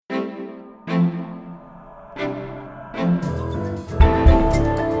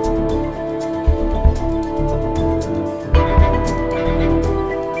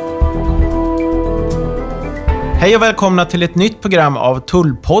Hej och välkomna till ett nytt program av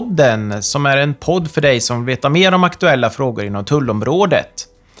Tullpodden, som är en podd för dig som vill veta mer om aktuella frågor inom tullområdet.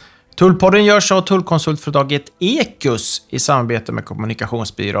 Tullpodden görs av tullkonsultföretaget Ecus i samarbete med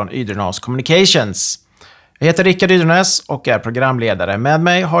kommunikationsbyrån Ydrenäs Communications. Jag heter Rickard Ydrenäs och är programledare. Med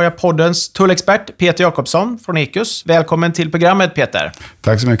mig har jag poddens tullexpert Peter Jakobsson från Ecus. Välkommen till programmet, Peter.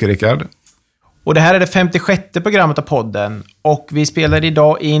 Tack så mycket, Rickard. Och det här är det 56:e programmet av podden och vi spelar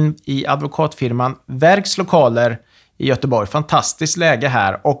idag in i advokatfirman Verks lokaler i Göteborg. Fantastiskt läge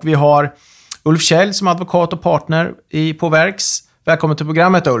här. Och vi har Ulf Kjell som advokat och partner på Verks. Välkommen till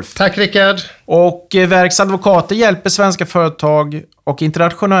programmet, Ulf. Tack, Rickard. Och Verks advokater hjälper svenska företag och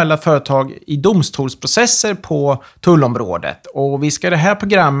internationella företag i domstolsprocesser på tullområdet. Och vi ska i det här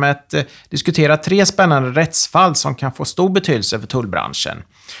programmet diskutera 3 spännande rättsfall som kan få stor betydelse för tullbranschen.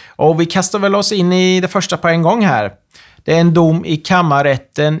 Och vi kastar väl oss in i det första på en gång här. Det är en dom i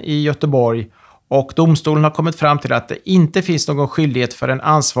kammarrätten i Göteborg och domstolen har kommit fram till att det inte finns någon skyldighet för en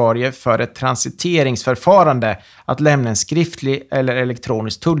ansvarig för ett transiteringsförfarande att lämna en skriftlig eller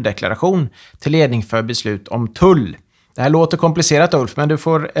elektronisk tulldeklaration till ledning för beslut om tull. Det här låter komplicerat, Ulf, men du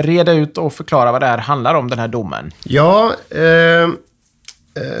får reda ut och förklara vad det här handlar om, den här domen. Ja,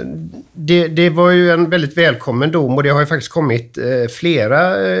 det var ju en väldigt välkommen dom och det har ju faktiskt kommit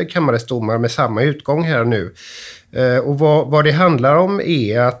flera kammarrättsdomar med samma utgång här nu. Och vad det handlar om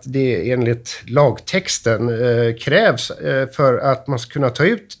är att det enligt lagtexten krävs för att man ska kunna ta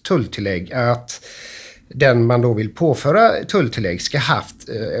ut tulltillägg att den man då vill påföra tulltillägg ska haft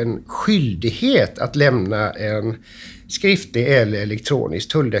en skyldighet att lämna en skriftlig eller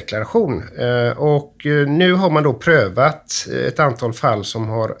elektronisk tulldeklaration. Och nu har man då prövat ett antal fall som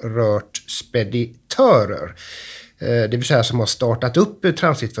har rört speditörer. Det vill säga som har startat upp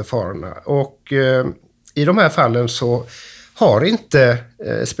transitförfarandena. Och i de här fallen så har inte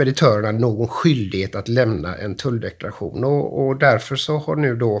speditörerna någon skyldighet att lämna en tulldeklaration. Och därför så har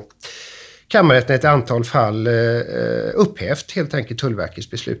nu då kammarrätten ett antal fall upphävt helt enkelt Tullverkets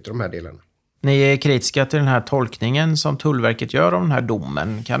beslut i de här delarna. Ni är kritiska till den här tolkningen som Tullverket gör om den här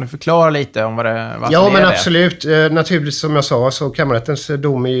domen. Kan du förklara lite om varför ja, men det är absolut. Naturligtvis som jag sa så kammarrättens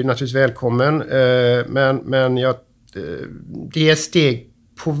dom är ju naturligtvis välkommen. Men det är ett steg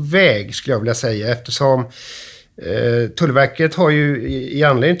på väg skulle jag vilja säga eftersom Tullverket har ju i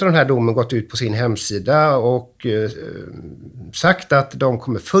anledning av den här domen gått ut på sin hemsida och sagt att de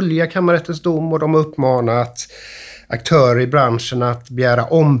kommer följa kammarrättens dom och de har uppmanat aktörer i branschen att begära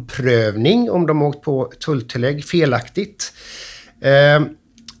omprövning om de åkt på tulltillägg felaktigt.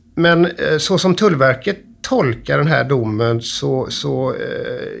 Men så som Tullverket tolkar den här domen så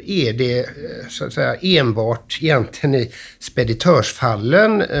är det så att säga enbart egentligen i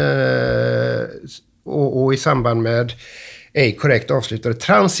speditörsfallen och i samband med ej korrekt avslutade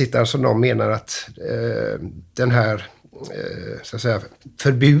transitar som de menar att den här så att säga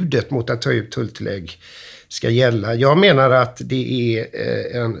förbudet mot att ta ut tulltillägg ska gälla. Jag menar att det är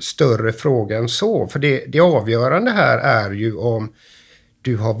en större fråga än så. För det avgörande här är ju om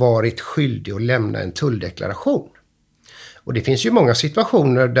du har varit skyldig att lämna en tulldeklaration. Och det finns ju många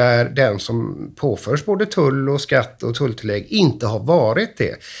situationer där den som påförs både tull och skatt och tulltillägg inte har varit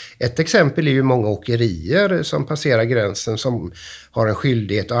det. Ett exempel är ju många åkerier som passerar gränsen som har en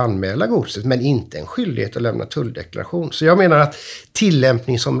skyldighet att anmäla godset men inte en skyldighet att lämna tulldeklaration. Så jag menar att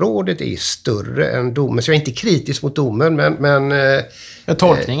tillämpningsområdet är större än domen. Så jag är inte kritisk mot domen men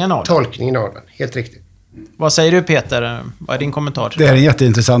tolkningen av den. Tolkningen av den, helt riktigt. Vad säger du, Peter? Vad är din kommentar till det? Det är en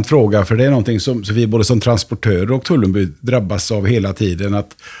jätteintressant fråga för det är någonting som vi både som transportörer och tullombud drabbas av hela tiden.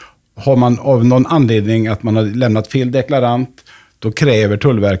 Att har man av någon anledning att man har lämnat fel deklarant, då kräver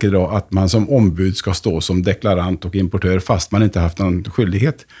Tullverket idag att man som ombud ska stå som deklarant och importör fast man inte haft någon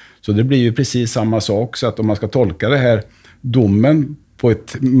skyldighet. Så det blir ju precis samma sak. Så att om man ska tolka det här domen på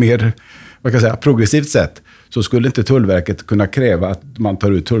ett mer progressivt sätt så skulle inte Tullverket kunna kräva att man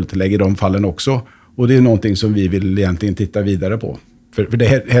tar ut tulltillägg i de fallen också. Och det är någonting som vi vill egentligen titta vidare på. För det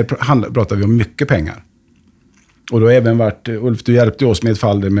här pratar vi om mycket pengar. Och då har även varit, Ulf, du hjälpte oss med ett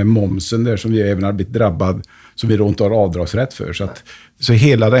fall med momsen där som vi även har blivit drabbad som vi då inte har avdragsrätt för. Så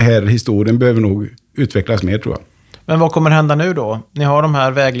hela den här historien behöver nog utvecklas mer, tror jag. Men vad kommer hända nu då? Ni har de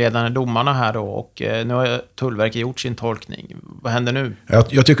här vägledande domarna här då och nu har Tullverket gjort sin tolkning. Vad händer nu?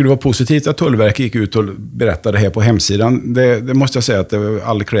 Jag tycker det var positivt att Tullverket gick ut och berättade det här på hemsidan. Det måste jag säga att det var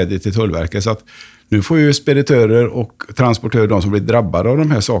all credit till Tullverket. Så att nu får ju speditörer och transportörer, de som blir drabbade av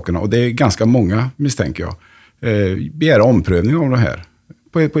de här sakerna, och det är ganska många misstänker jag, begära omprövning av det här.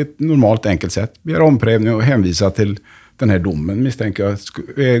 På ett normalt enkelt sätt. Begära omprövning och hänvisa till den här domen misstänker jag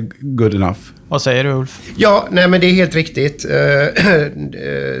är good enough. Vad säger du, Ulf? Ja, nej men det är helt riktigt.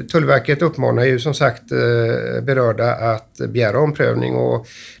 Tullverket uppmanar ju som sagt berörda att begära omprövning, och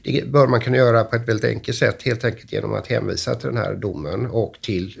det bör man kunna göra på ett väldigt enkelt sätt, helt enkelt genom att hänvisa till den här domen och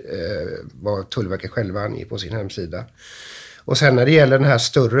till vad Tullverket själva anger på sin hemsida. Och sen när det gäller den här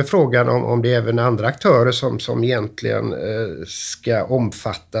större frågan om det är även andra aktörer som egentligen ska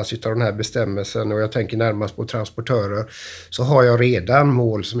omfattas av den här bestämmelsen, och jag tänker närmast på transportörer, så har jag redan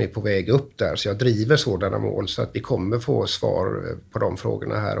mål som är på väg upp där. Så jag driver sådana mål, så att vi kommer få svar på de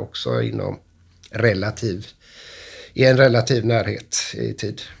frågorna här också inom i en relativ närhet i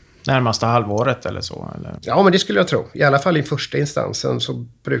tid. Närmaste halvåret eller så? Eller? Ja, men det skulle jag tro. I alla fall i första instansen så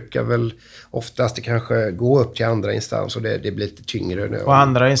brukar väl oftast det kanske gå upp till andra instans, och det blir lite tyngre nu. Och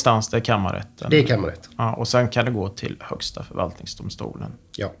andra instans, det är kammarrätten? Det är kammarrätten. Ja, och sen kan det gå till högsta förvaltningsdomstolen.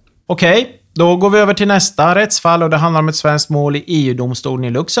 Ja. Okej, då går vi över till nästa rättsfall, och det handlar om ett svenskt mål i EU-domstolen i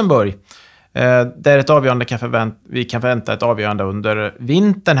Luxemburg. Där ett avgörande vi kan vänta ett avgörande under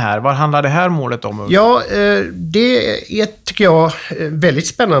vintern här. Vad handlar det här målet om? Ja, det är, tycker jag, väldigt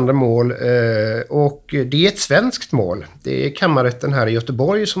spännande mål, och det är ett svenskt mål. Det är kammarrätten här i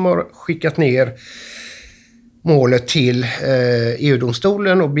Göteborg som har skickat ner målet till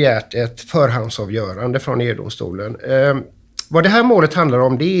EU-domstolen och begärt ett förhandsavgörande från EU-domstolen. Vad det här målet handlar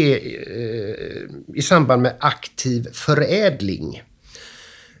om, det är i samband med aktiv förädling.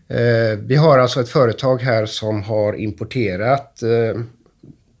 Vi har alltså ett företag här som har importerat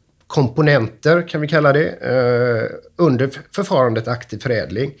komponenter, kan vi kalla det, under förfarandet aktiv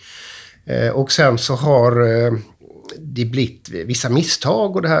förädling. Och sen så har det blivit vissa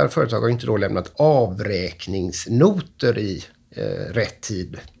misstag, och det här företaget har inte då lämnat avräkningsnoter i rätt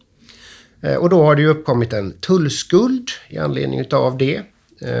tid. Och då har det ju uppkommit en tullskuld i anledning av det.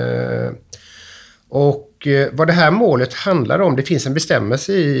 Och vad det här målet handlar om, det finns en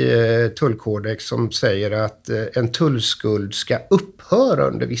bestämmelse i tullkodex som säger att en tullskuld ska upphöra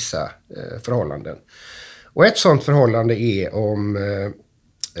under vissa förhållanden. Och ett sådant förhållande är om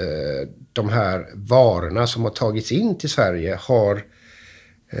de här varorna som har tagits in till Sverige har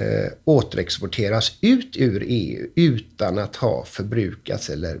återexporteras ut ur EU utan att ha förbrukats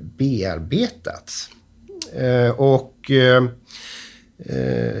eller bearbetats.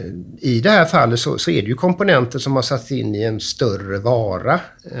 I det här fallet så är det ju komponenter som har satts in i en större vara,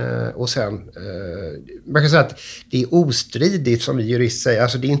 och sen man kan säga att det är ostridigt, som vi jurister säger,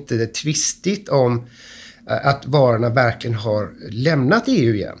 alltså det är inte tvistigt om att varorna verkligen har lämnat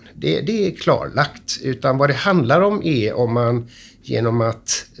EU igen. Det är klarlagt, utan vad det handlar om är om man genom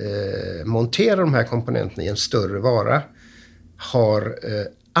att montera de här komponenterna i en större vara har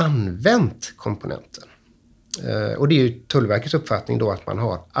använt komponenten. Och det är ju Tullverkets uppfattning då att man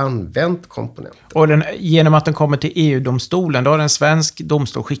har använt komponenten. Och genom att den kommer till EU-domstolen, då har en svensk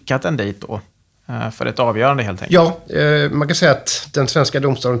domstol skickat den dit då? För ett avgörande helt enkelt. Ja, man kan säga att den svenska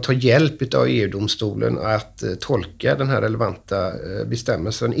domstolen tar hjälp av EU-domstolen att tolka den här relevanta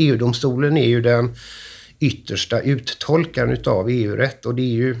bestämmelsen. EU-domstolen är ju den yttersta uttolkaren av EU-rätt, och det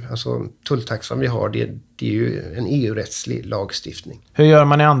är ju, alltså tulltaxan vi har, det är ju en EU-rättslig lagstiftning. Hur gör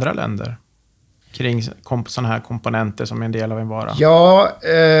man i andra länder kring sådana här komponenter som är en del av en vara? Ja,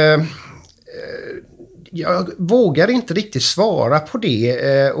 jag vågar inte riktigt svara på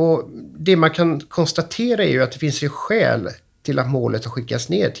det, och det man kan konstatera är ju att det finns ju skäl till att målet har skickats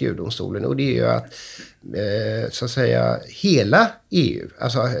ner till EU-domstolen, och det är ju att så att säga hela EU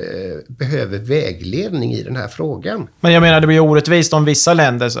behöver vägledning i den här frågan. Men jag menar, det blir orättvist om vissa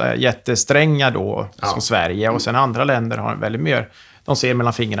länder är jättestränga då, som Sverige, och sen andra länder har väldigt mer, de ser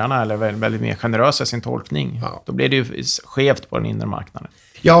mellan fingrarna eller väldigt mer generösa i sin tolkning. Ja. Då blir det ju skevt på den inre marknaden.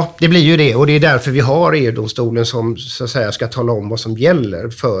 Ja, det blir ju det, och det är därför vi har EU-domstolen som så att säga ska tala om vad som gäller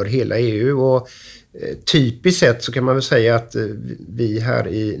för hela EU, och typiskt sett så kan man väl säga att vi här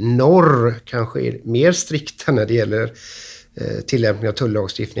i norr kanske är mer strikta när det gäller tillämpning av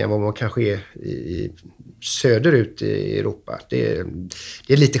tullagstiftning än vad man kanske är söderut i Europa. Det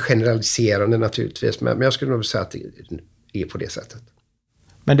är lite generaliserande naturligtvis, men jag skulle nog säga att det är på det sättet.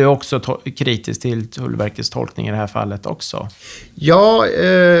 Men du är också kritisk till Tullverkets tolkning i det här fallet också? Ja,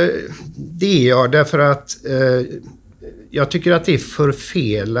 det är jag, därför att jag tycker att det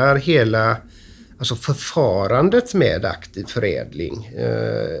förfelar hela förfarandet med aktiv förädling.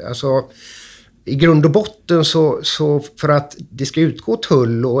 I grund och botten så för att det ska utgå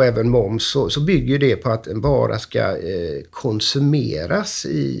tull och även moms så bygger det på att en vara ska konsumeras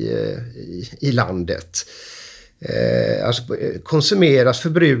i landet. Konsumeras,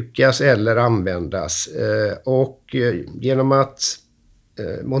 förbrukas eller användas. Och genom att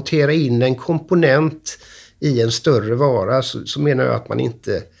montera in en komponent i en större vara så menar jag att man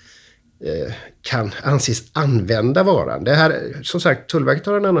inte kan anses använda varan. Det här, som sagt, Tullverket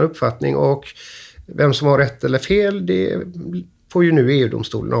har en annan uppfattning och vem som har rätt eller fel, det får ju nu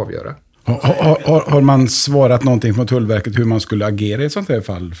EU-domstolen avgöra. Har man svarat någonting från Tullverket hur man skulle agera i ett sånt här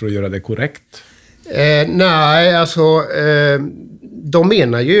fall för att göra det korrekt? Nej, alltså de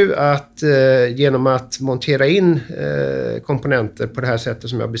menar ju att genom att montera in komponenter på det här sättet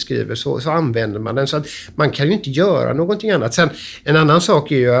som jag beskriver så använder man den. Så att man kan ju inte göra någonting annat. Sen en annan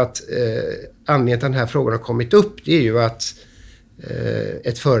sak är ju att anledningen till att den här frågan har kommit upp, det är ju att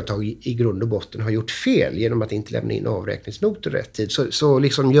ett företag i grund och botten har gjort fel genom att inte lämna in avräkningsnoter rätt tid. Så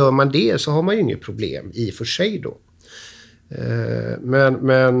liksom gör man det så har man ju inget problem i och för sig då.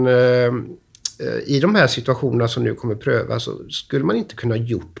 Men i de här situationerna som nu kommer prövas så skulle man inte kunna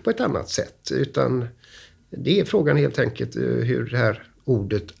gjort på ett annat sätt. Utan det är frågan helt enkelt hur det här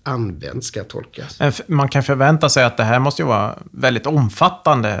ordet används ska tolkas. Man kan förvänta sig att det här måste ju vara väldigt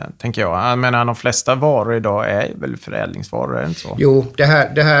omfattande, tänker jag. Jag menar, de flesta varor idag är väl förädlingsvaror, är det inte så? Jo, det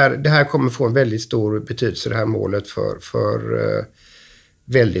här kommer få en väldigt stor betydelse, det här målet för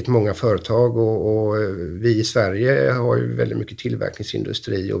väldigt många företag och vi i Sverige har ju väldigt mycket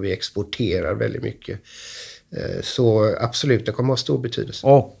tillverkningsindustri och vi exporterar väldigt mycket. Så absolut, det kommer att ha stor betydelse.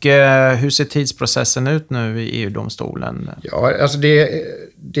 Och hur ser tidsprocessen ut nu i EU-domstolen? Ja, alltså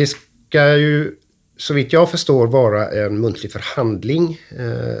det ska ju, så vitt jag förstår, vara en muntlig förhandling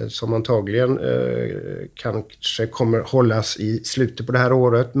som antagligen kanske kommer hållas i slutet på det här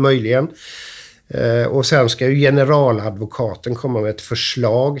året, möjligen. Och sen ska ju generaladvokaten komma med ett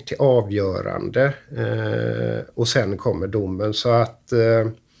förslag till avgörande och sen kommer domen. Så att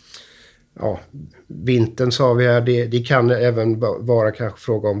vintern sa vi här, det kan även vara kanske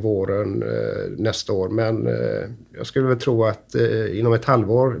fråga om våren nästa år. Men jag skulle väl tro att inom ett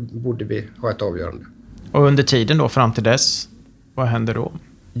halvår borde vi ha ett avgörande. Och under tiden då fram till dess, vad händer då?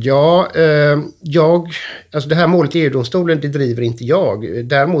 Ja, alltså det här målet i EU-domstolen, det driver inte jag.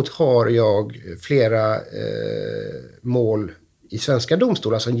 Däremot har jag flera mål i svenska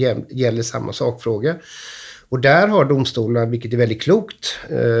domstolar som gäller samma sakfråga. Och där har domstolarna, vilket är väldigt klokt,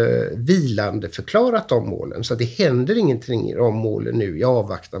 vilande förklarat de målen. Så att det händer ingenting om målen nu i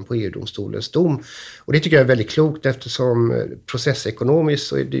avvaktan på EU-domstolens dom. Och det tycker jag är väldigt klokt eftersom processekonomiskt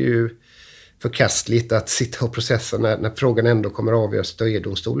så är det ju förkastligt att sitta och processa när frågan ändå kommer att avgöras av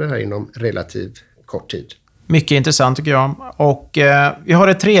EU-domstolen här inom relativt kort tid. Mycket intressant tycker jag. Och vi har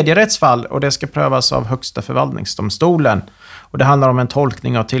ett tredje rättsfall och det ska prövas av Högsta förvaltningsdomstolen. Och det handlar om en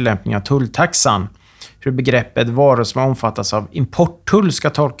tolkning och tillämpning av tulltaxan. Hur begreppet varor som omfattas av importtull ska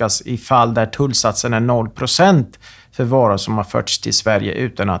tolkas i fall där tullsatsen är 0% för varor som har förts till Sverige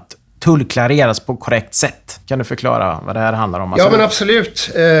utan att tullklareras på korrekt sätt. Kan du förklara vad det här handlar om? Ja, men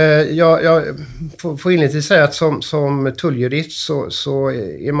absolut. Jag får inledningsvis säga att som tulljurist så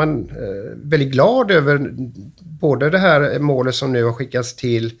är man väldigt glad över både det här målet som nu har skickats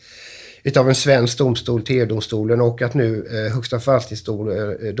till utav en svensk domstol till EU-domstolen och att nu Högsta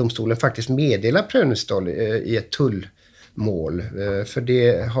förvaltningsdomstolen faktiskt meddelar prövningsdag i ett tullmål. För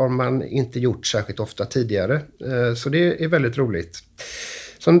det har man inte gjort särskilt ofta tidigare. Så det är väldigt roligt.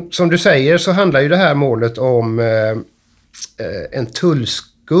 Som du säger så handlar ju det här målet om en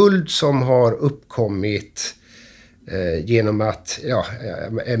tullskuld som har uppkommit genom att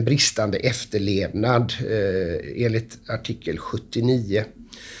en bristande efterlevnad enligt artikel 79.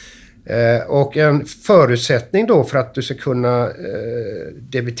 Och en förutsättning då för att du ska kunna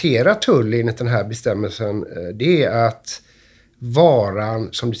debitera tull enligt den här bestämmelsen, det är att varan,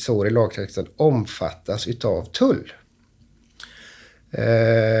 som det står i lagtexten, omfattas utav tull.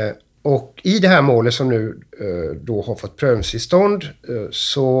 Och i det här målet som nu då har fått prövningstillstånd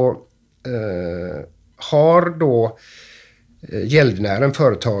så har då gäldenären,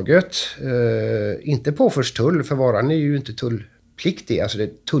 företaget, inte påförts tull, för varan är ju inte tullpliktig, alltså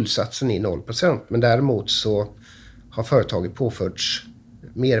tullsatsen är 0%, men däremot så har företaget påförts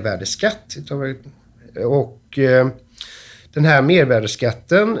mervärdeskatt. Och den här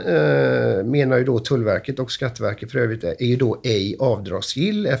mervärdeskatten menar ju då Tullverket och Skatteverket för övrigt är ju då ej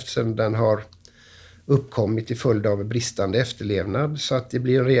avdragsgill eftersom den har uppkommit till följd av bristande efterlevnad, så att det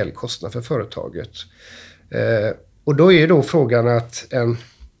blir en reell kostnad för företaget. Och då är ju då frågan att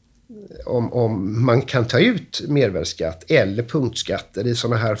om man kan ta ut mervärdeskatt eller punktskatter i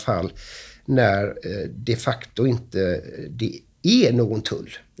sådana här fall när de facto inte det är någon tull,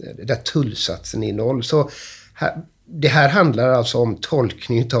 där tullsatsen är 0. Så det här handlar alltså om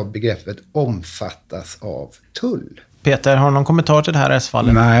tolkning av begreppet omfattas av tull. Peter, har du någon kommentar till det här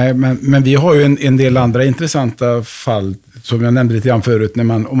rättsfallet? Nej, men vi har ju en del andra intressanta fall som jag nämnde lite grann förut.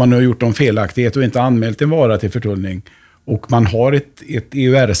 Om man har gjort en felaktighet och inte anmält en vara till förtullning och man har ett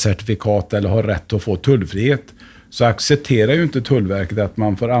EUR-certifikat eller har rätt att få tullfrihet, så accepterar ju inte Tullverket att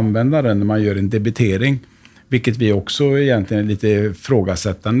man får använda den när man gör en debitering. Vilket vi också egentligen är lite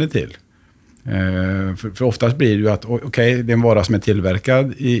ifrågasättande till. För oftast blir det ju att okej, det är en vara som är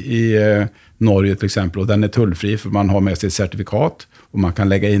tillverkad i Norge till exempel och den är tullfri för man har med sig ett certifikat och man kan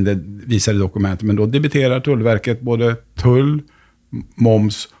lägga in det, visa det dokumentet, men då debiterar Tullverket både tull,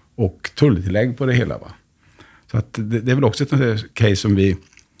 moms och tulltillägg på det hela. Va? Så att det är väl också ett case som vi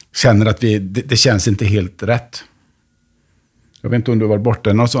känner att det känns inte helt rätt. Jag vet inte om du var borta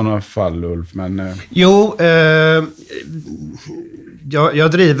i några sådana fall, Ulf, men... Jo,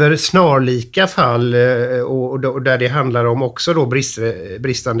 jag driver snarlika fall och där det handlar om också då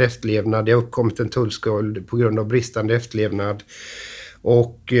bristande efterlevnad. Det har uppkommit en tullskuld på grund av bristande efterlevnad.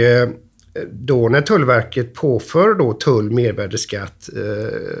 Och då när Tullverket påför då tull, mervärdesskatt,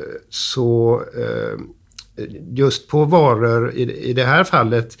 så just på varor i det här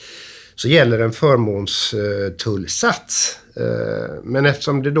fallet så gäller en förmånstullsats. Men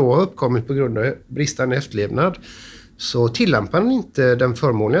eftersom det då har uppkommit på grund av bristande efterlevnad så tillämpar man inte den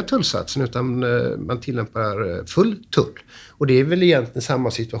förmånliga tullsatsen utan man tillämpar full tull. Och det är väl egentligen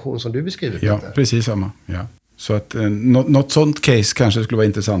samma situation som du beskriver. Ja, Peter. Precis samma. Ja. Så att något sånt case kanske skulle vara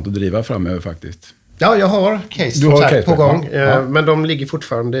intressant att driva framöver faktiskt. Ja, jag har case på gång. Ja. Men de ligger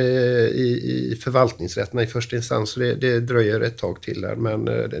fortfarande i förvaltningsrätterna i första instans. Så det dröjer ett tag till där. Men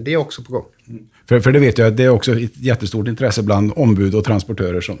det är också på gång. För det vet jag att det är också ett jättestort intresse bland ombud och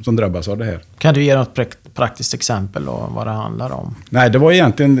transportörer som drabbas av det här. Kan du ge något praktiskt exempel och vad det handlar om? Nej, det var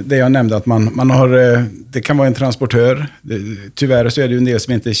egentligen det jag nämnde att man har, det kan vara en transportör. Tyvärr så är det ju en del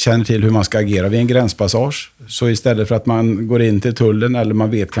som inte känner till hur man ska agera vid en gränspassage. Så istället för att man går in till tullen eller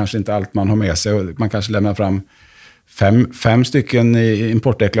man vet kanske inte allt man har med sig och man kanske lämnar fram fem stycken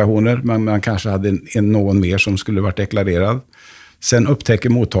importdeklarationer, men man kanske hade någon mer som skulle varit deklarerad. Sen upptäcker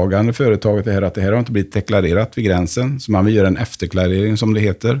mottagande företaget det här att det här har inte blivit deklarerat vid gränsen. Så man vill göra en efterklarering som det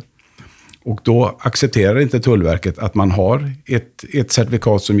heter. Och då accepterar inte Tullverket att man har ett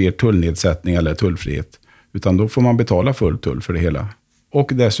certifikat som ger tullnedsättning eller tullfrihet. Utan då får man betala full tull för det hela.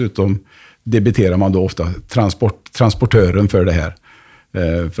 Och dessutom debiterar man då ofta transportören för det här.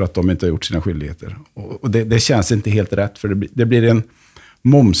 För att de inte har gjort sina skyldigheter. Och det känns inte helt rätt för det blir en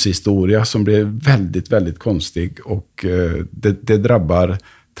momshistoria som blir väldigt, väldigt konstig och det drabbar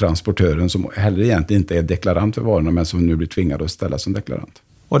transportören som heller egentligen inte är deklarant för varorna men som nu blir tvingad att ställa som deklarant.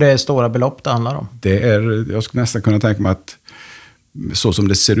 Och det är stora belopp det handlar om? Jag skulle nästan kunna tänka mig att så som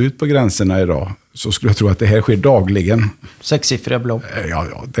det ser ut på gränserna idag så skulle jag tro att det här sker dagligen. 6-siffriga belopp?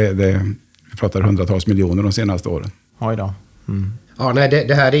 Ja, vi pratar hundratals miljoner de senaste åren. Oj då. Mm. Ja, nej,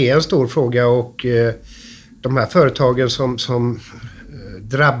 det här är en stor fråga och de här företagen som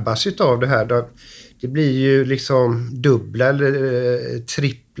drabbas av det här, det blir ju liksom dubbla eller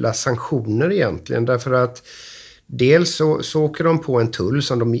trippla sanktioner egentligen. Därför att dels så åker de på en tull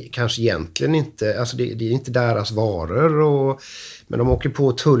som de kanske egentligen inte, alltså det är inte deras varor men de åker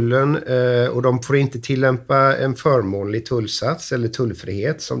på tullen och de får inte tillämpa en förmånlig tullsats eller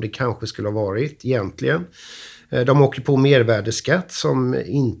tullfrihet som det kanske skulle ha varit egentligen. De åker på mervärdesskatt som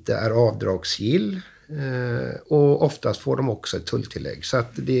inte är avdragsgill. Och oftast får de också ett tulltillägg. Så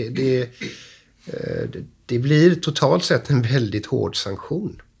att det blir totalt sett en väldigt hård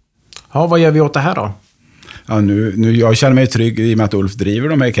sanktion. Ja, vad gör vi åt det här då? Ja, nu jag känner mig trygg i och med att Ulf driver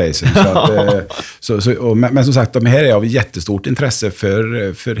de här casen. Men som sagt, de här är av jättestort intresse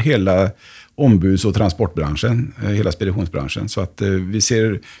för hela ombuds- och transportbranschen, hela speditionsbranschen. Så att vi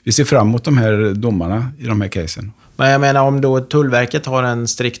ser fram emot de här domarna i de här casen. Men jag menar, om då Tullverket har en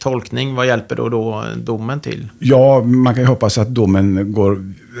strikt tolkning, vad hjälper då domen till? Ja, man kan ju hoppas att domen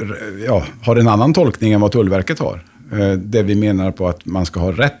har en annan tolkning än vad Tullverket har. Det vi menar på att man ska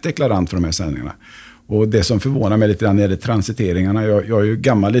ha rätt deklarant för de här sändningarna. Och det som förvånar mig lite grann är transiteringarna. Jag är ju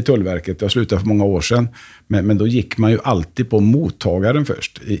gammal i Tullverket, jag slutade för många år sedan. Men då gick man ju alltid på mottagaren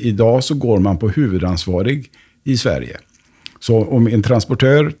först. Idag så går man på huvudansvarig i Sverige. Så om en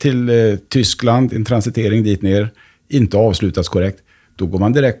transportör till Tyskland, en transitering dit ner, inte avslutas korrekt, då går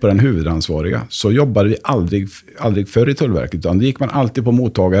man direkt på den huvudansvariga. Så jobbade vi aldrig förr i Tullverket. Utan då gick man alltid på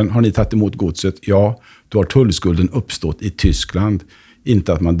mottagaren. Har ni tagit emot godset? Ja, då har tullskulden uppstått i Tyskland.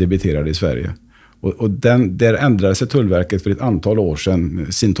 Inte att man debiterar det i Sverige. Och där ändrade sig Tullverket för ett antal år sedan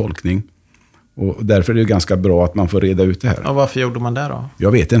sin tolkning. Och därför är det ganska bra att man får reda ut det här. Och varför gjorde man det då?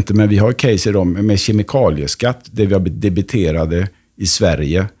 Jag vet inte, men vi har case med kemikalieskatt där vi har debiterade i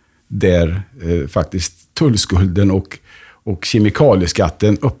Sverige där faktiskt tullskulden och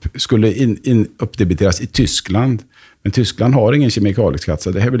kemikalieskatten skulle uppdebiteras i Tyskland. Men Tyskland har ingen kemikalieskatt,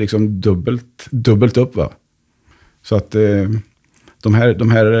 så det här blir liksom dubbelt upp, va? Så att de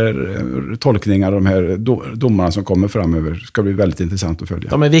här tolkningarna, de här domarna som kommer framöver ska bli väldigt intressant att följa.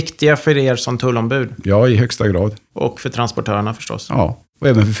 De är viktiga för er som tullombud. Ja, i högsta grad. Och för transportörerna förstås. Ja, och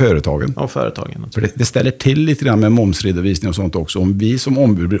även för företagen. Och företagen. För det ställer till lite grann med momsredovisning och sånt också. Om vi som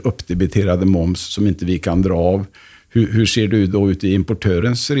ombud blir uppdebiterade moms som inte vi kan dra av, hur ser det då ut i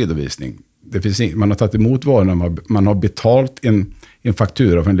importörens redovisning? Man har tagit emot varorna, man har betalt en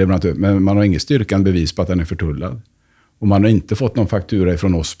faktura från en leverantör, men man har ingen styrkan bevis på att den är förtullad. Och man har inte fått någon faktura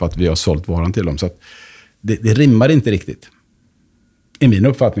ifrån oss på att vi har sålt varan till dem. Så att det rimmar inte riktigt. I min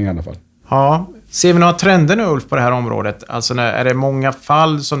uppfattning i alla fall. Ja, ser vi några trender nu, Ulf, på det här området? Alltså är det många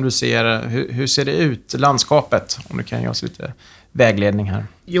fall som du ser? Hur ser det ut, landskapet? Om du kan ge oss lite vägledning här.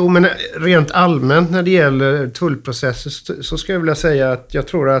 Jo, men rent allmänt när det gäller tullprocesser så ska jag vilja säga att jag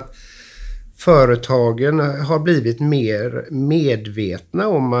tror att företagen har blivit mer medvetna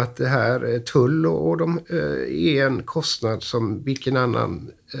om att det här är tull och de är en kostnad som vilken annan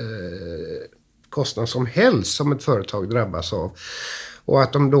kostnad som helst som ett företag drabbas av. Och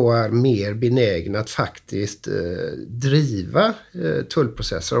att de då är mer benägna att faktiskt driva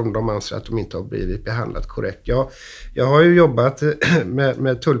tullprocesser om de anser att de inte har blivit behandlat korrekt. Jag har ju jobbat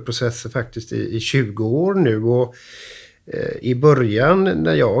med tullprocesser faktiskt i 20 år nu, och i början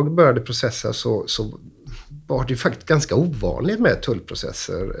när jag började processa så var det faktiskt ganska ovanligt med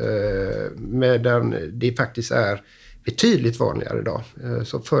tullprocesser. Medan det faktiskt är betydligt vanligare idag.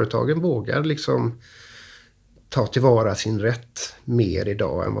 Så företagen vågar liksom ta tillvara sin rätt mer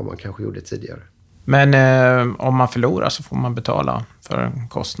idag än vad man kanske gjorde tidigare. Men om man förlorar så får man betala för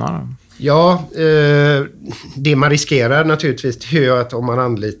kostnaden? Ja, det man riskerar naturligtvis är att om man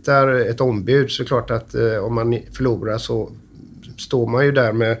anlitar ett ombud så är det klart att om man förlorar så står man ju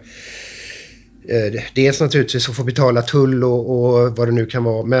där med dels naturligtvis att få betala tull och vad det nu kan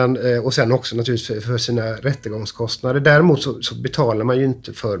vara, men och sen också naturligtvis för sina rättegångskostnader. Däremot så betalar man ju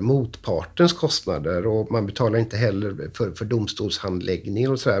inte för motpartens kostnader, och man betalar inte heller för domstolshandläggning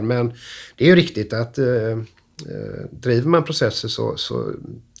och sådär. Men det är ju riktigt att driver man processer så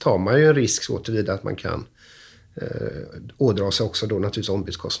tar man ju en risk så tillvida att man kan ådra sig också då naturligtvis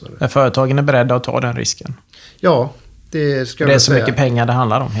ombudskostnader. Är företagen är beredda att ta den risken? Ja, det ska det är jag så säga. Mycket pengar det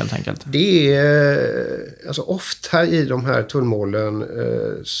handlar om helt enkelt. Det är alltså ofta i de här tullmålen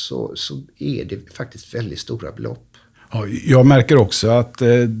så är det faktiskt väldigt stora belopp. Ja, jag märker också att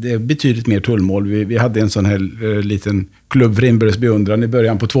det är betydligt mer tullmål. Vi hade en sån här liten klubb för inbördes beundran i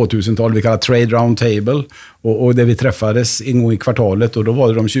början på 2000-talet. Vi kallar Trade Round Table. Och där vi träffades en gång i kvartalet, och då var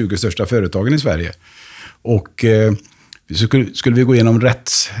det de 20 största företagen i Sverige. Och så skulle vi gå igenom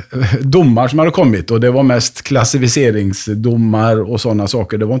rättsdomar som hade kommit, och det var mest klassificeringsdomar och sådana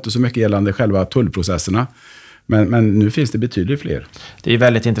saker. Det var inte så mycket gällande själva tullprocesserna. Men nu finns det betydligt fler. Det är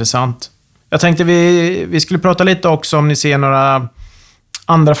väldigt intressant. Jag tänkte vi skulle prata lite också om ni ser några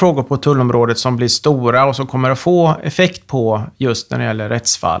andra frågor på tullområdet som blir stora och som kommer att få effekt på just när det gäller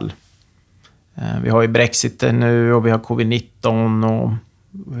rättsfall. Vi har ju Brexit nu och vi har covid-19, och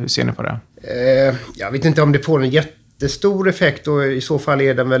hur ser ni på det? Jag vet inte om det får en jättestor effekt, och i så fall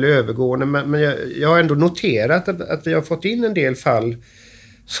är den väl övergående. Men jag har ändå noterat att vi har fått in en del fall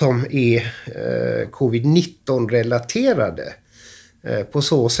som är covid-19-relaterade. På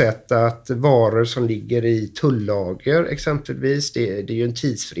så sätt att varor som ligger i tullager exempelvis, det är ju en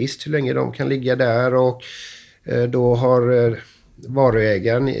tidsfrist hur länge de kan ligga där, och då har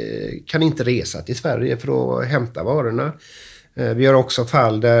varuägaren kan inte resa till Sverige för att hämta varorna. Vi har också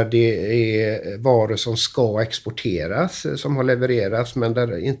fall där det är varor som ska exporteras som har levererats, men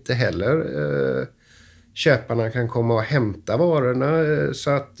där inte heller köparna kan komma och hämta varorna. Så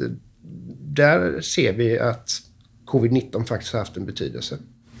att där ser vi att covid-19 faktiskt har haft en betydelse.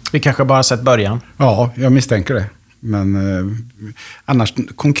 Vi kanske bara sett början. Ja, jag misstänker det. Men annars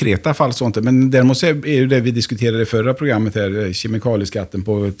konkreta fall sånt. Men däremot är ju det vi diskuterade i förra programmet här, kemikalieskatten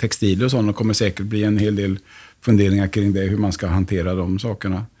på textil och sånt, och kommer säkert bli en hel del funderingar kring det, hur man ska hantera de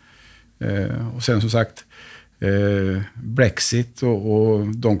sakerna. Och sen som sagt, Brexit och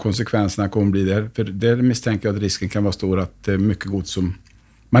de konsekvenserna kommer bli där. För där misstänker jag att risken kan vara stor att mycket gods som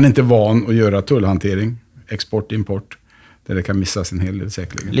man inte är van att göra tullhantering, export, import, där det kan missas en hel del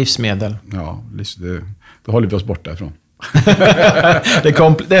säkerligen. Livsmedel. Ja, då håller vi oss borta ifrån.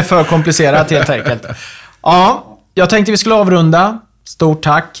 Det är för komplicerat helt enkelt. Ja, jag tänkte vi skulle avrunda. Stort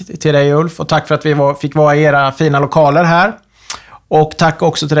tack till dig, Ulf, och tack för att vi fick vara i era fina lokaler här. Och tack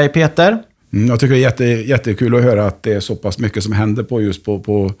också till dig, Peter. Jag tycker det är jättekul att höra att det är så pass mycket som händer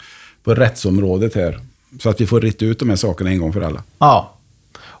på rättsområdet här. Så att vi får ritta ut de här sakerna en gång för alla. Ja,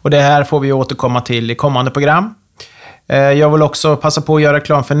 och det här får vi återkomma till i kommande program. Jag vill också passa på att göra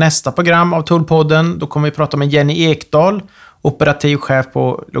reklam för nästa program av Tullpodden. Då kommer vi prata med Jenny Ekdahl, operativ chef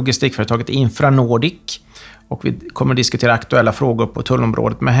på logistikföretaget Infranordic. Och vi kommer att diskutera aktuella frågor på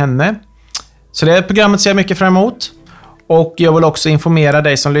tullområdet med henne. Så det programmet ser jag mycket fram emot. Och jag vill också informera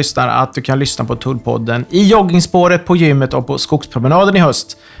dig som lyssnar att du kan lyssna på Tullpodden i joggingspåret, på gymmet och på skogspromenaden i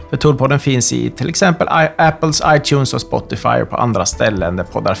höst. För Tullpodden finns i till exempel Apples, iTunes och Spotify och på andra ställen där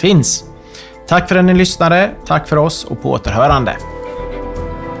poddar finns. Tack för att ni lyssnade, tack för oss och på återhörande.